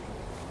here.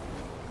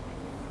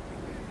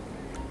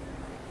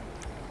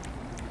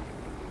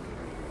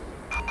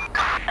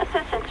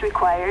 Assistance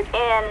required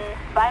in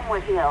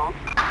Vinewood Hills.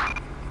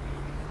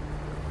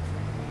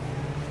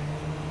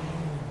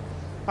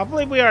 I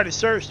believe we already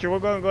searched her. We're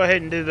going to go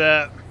ahead and do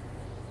that.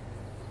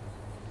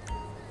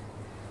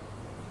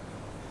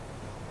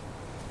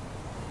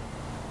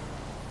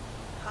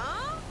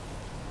 Huh?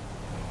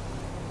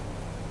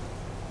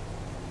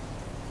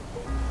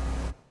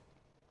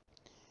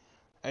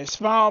 A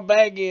small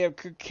baggie of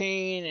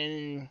cocaine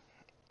and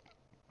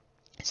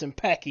some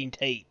packing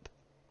tape.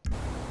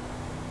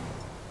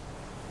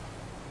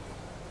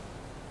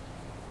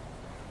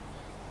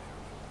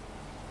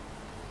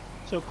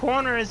 So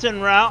coroner is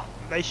en route.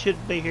 They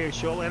should be here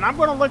shortly. And I'm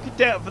going to look at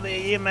that for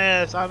the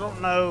EMS. I don't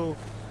know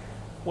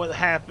what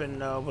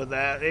happened with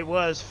that. It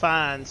was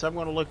fine. So I'm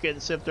going to look at it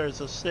and see if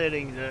there's a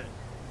setting that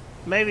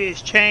maybe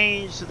it's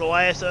changed to the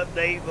last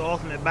update, the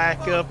ultimate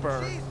backup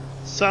or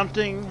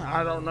something.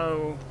 I don't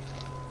know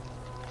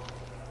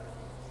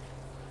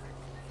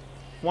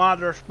why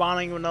they're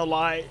responding with no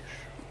lights.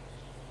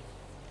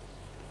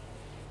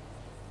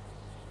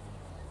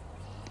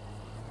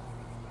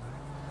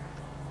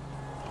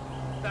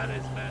 That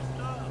is messed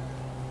up.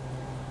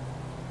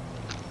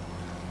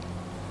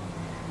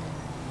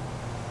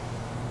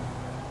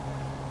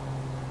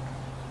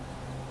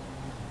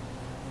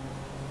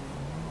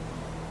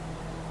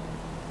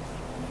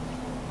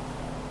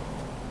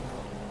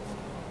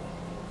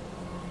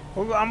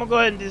 I'm going to go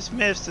ahead and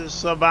dismiss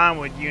this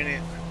Vinewood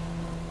unit.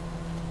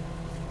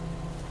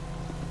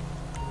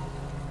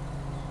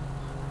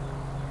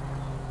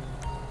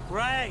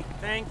 Great,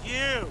 thank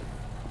you.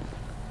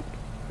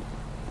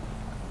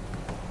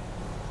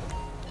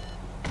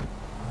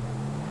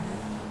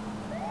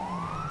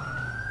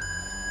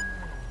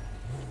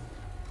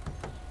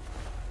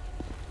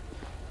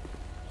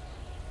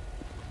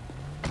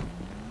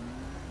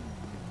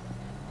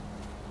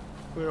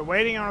 We're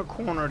waiting on a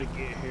corner to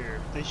get here.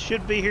 They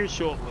should be here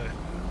shortly.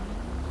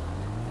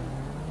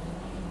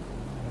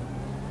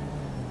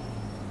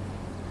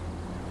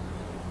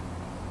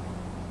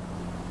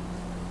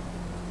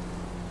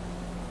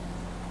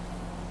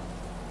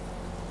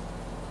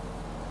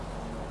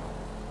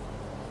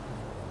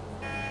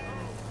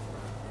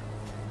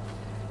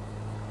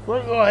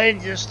 We'll go ahead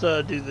and just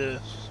do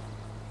this.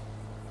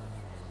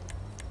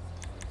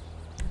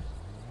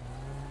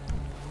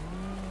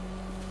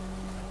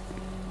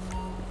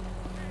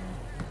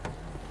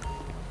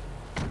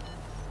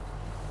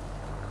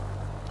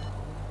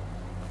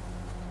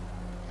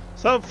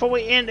 So before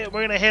we end it,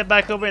 we're going to head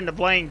back over into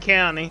Blaine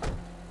County.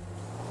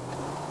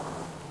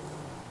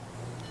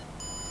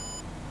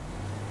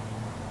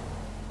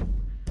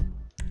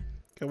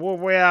 Okay, we're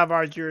way out of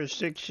our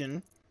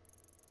jurisdiction.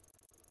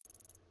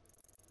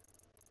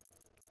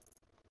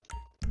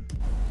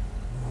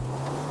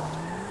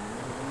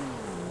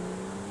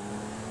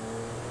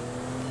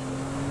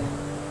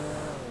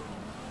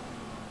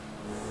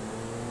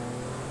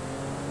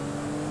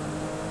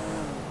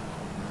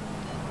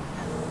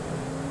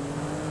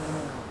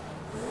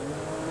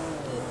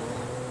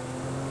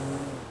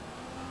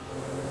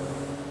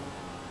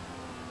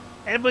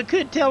 And we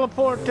could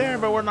teleport there,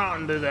 but we're not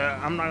going to do that.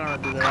 I'm not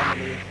going to do that. I'm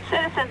going to do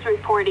it. Citizens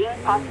reporting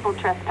possible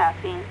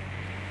trespassing.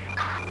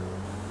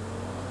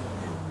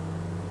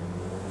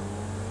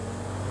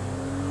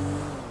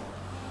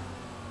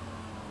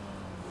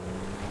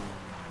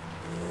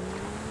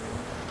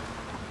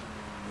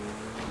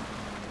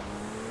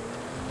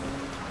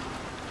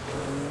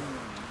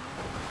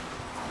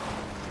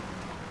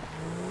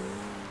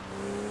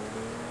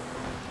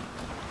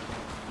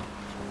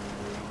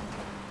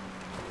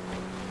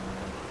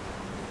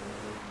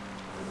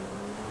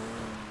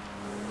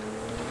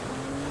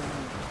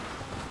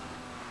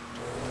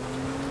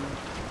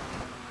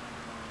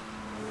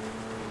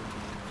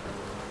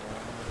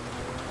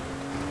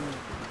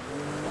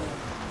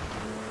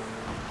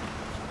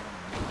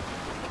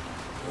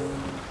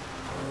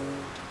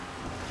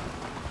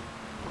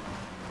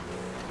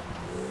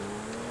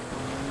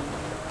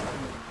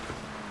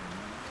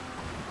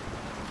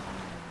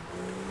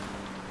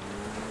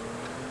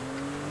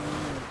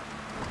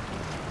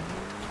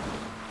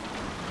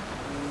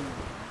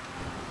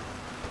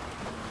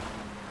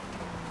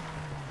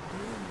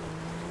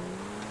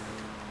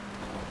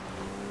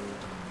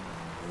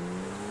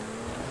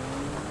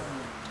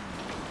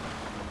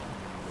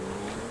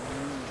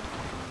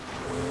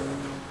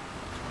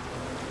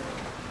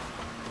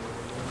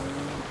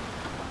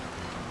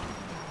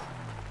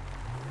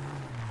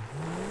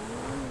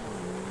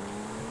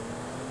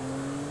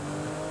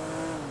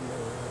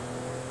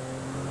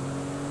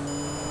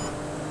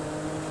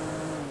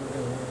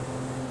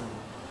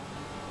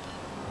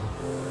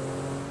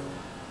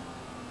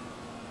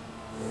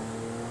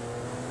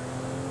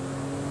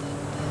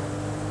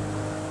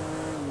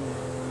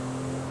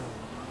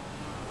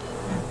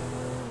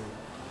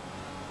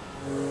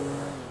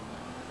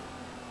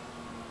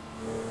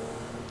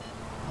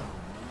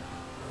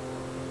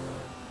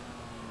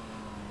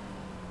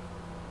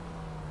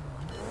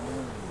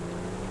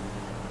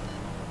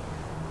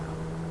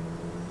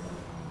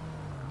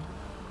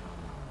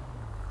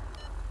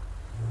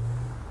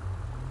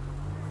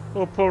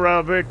 We'll pull right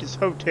over here at this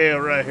hotel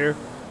right here.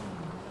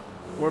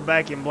 We're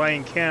back in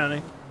Blaine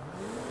County.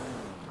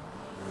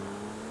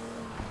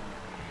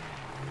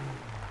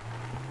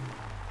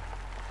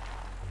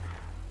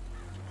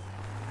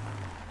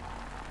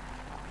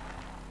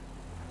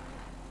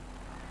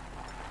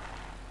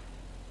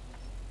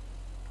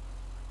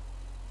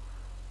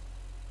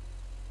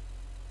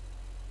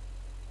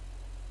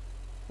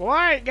 Well,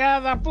 alright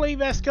guys, I believe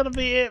that's going to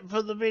be it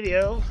for the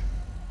video.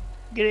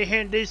 Get in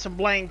here and do some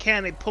Blaine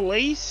County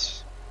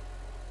Police.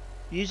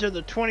 These are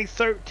the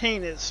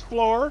 2013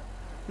 Explorer.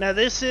 Now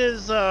this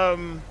is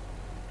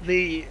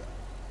the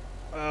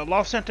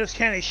Los Santos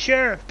County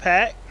Sheriff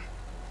Pack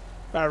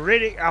by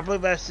Riddick. I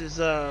believe that's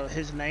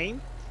his name.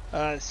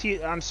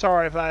 I'm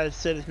sorry if I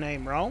said his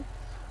name wrong.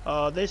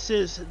 This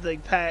is the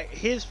pack,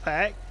 his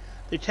pack.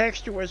 The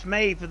texture was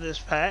made for this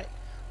pack.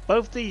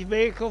 Both these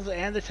vehicles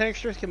and the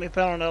textures can be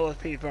found on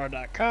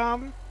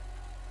LSPDER.com.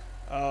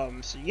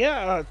 So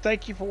yeah,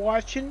 thank you for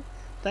watching.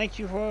 Thank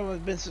you for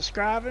been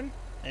subscribing,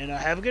 and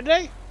have a good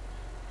day.